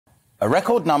A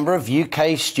record number of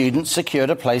UK students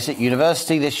secured a place at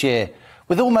university this year,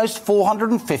 with almost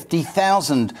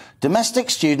 450,000 domestic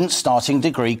students starting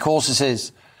degree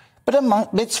courses. But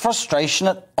amidst frustration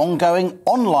at ongoing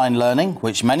online learning,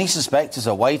 which many suspect is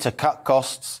a way to cut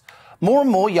costs, more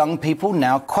and more young people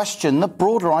now question the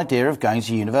broader idea of going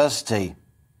to university.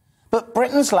 But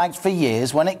Britain's lagged for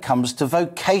years when it comes to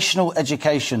vocational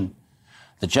education.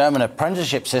 The German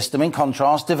apprenticeship system, in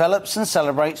contrast, develops and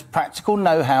celebrates practical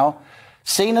know-how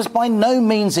seen as by no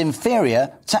means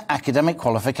inferior to academic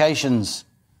qualifications.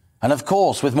 And of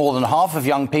course, with more than half of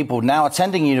young people now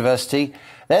attending university,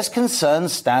 there's concern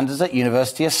standards at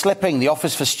university are slipping. The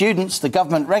Office for Students, the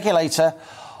government regulator,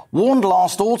 warned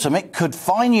last autumn it could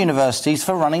fine universities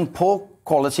for running poor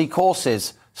quality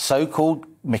courses, so-called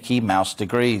Mickey Mouse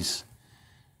degrees.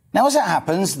 Now, as it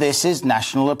happens, this is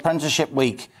National Apprenticeship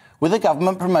Week, with the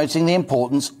government promoting the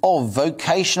importance of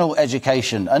vocational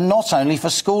education, and not only for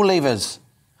school leavers.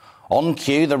 On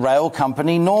cue, the rail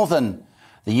company Northern,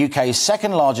 the UK's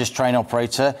second largest train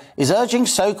operator, is urging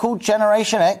so-called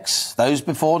Generation X, those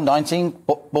born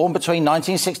between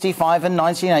 1965 and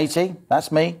 1980,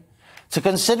 that's me, to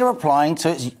consider applying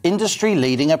to its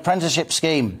industry-leading apprenticeship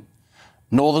scheme.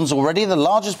 Northern's already the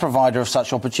largest provider of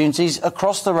such opportunities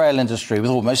across the rail industry, with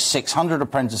almost 600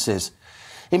 apprentices,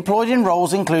 employed in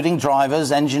roles including drivers,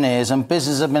 engineers and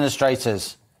business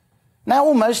administrators. Now,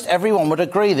 almost everyone would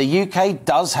agree the UK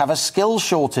does have a skills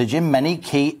shortage in many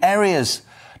key areas,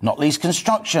 not least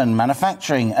construction,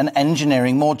 manufacturing and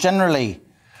engineering more generally.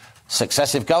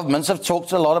 Successive governments have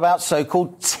talked a lot about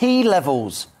so-called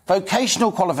T-levels,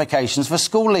 vocational qualifications for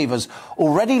school leavers,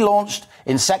 already launched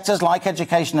in sectors like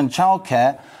education and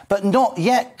childcare, but not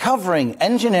yet covering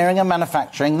engineering and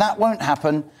manufacturing. That won't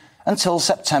happen until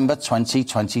September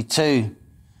 2022.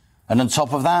 And on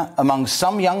top of that, among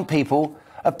some young people,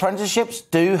 apprenticeships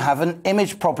do have an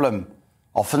image problem,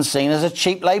 often seen as a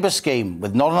cheap labour scheme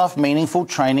with not enough meaningful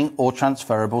training or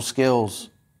transferable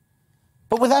skills.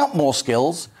 But without more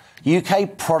skills,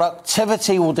 UK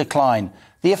productivity will decline,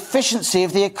 the efficiency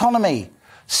of the economy,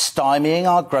 stymieing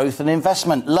our growth and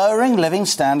investment, lowering living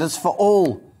standards for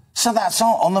all. So that's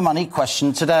our on-the-money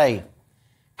question today.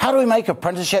 How do we make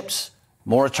apprenticeships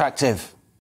more attractive?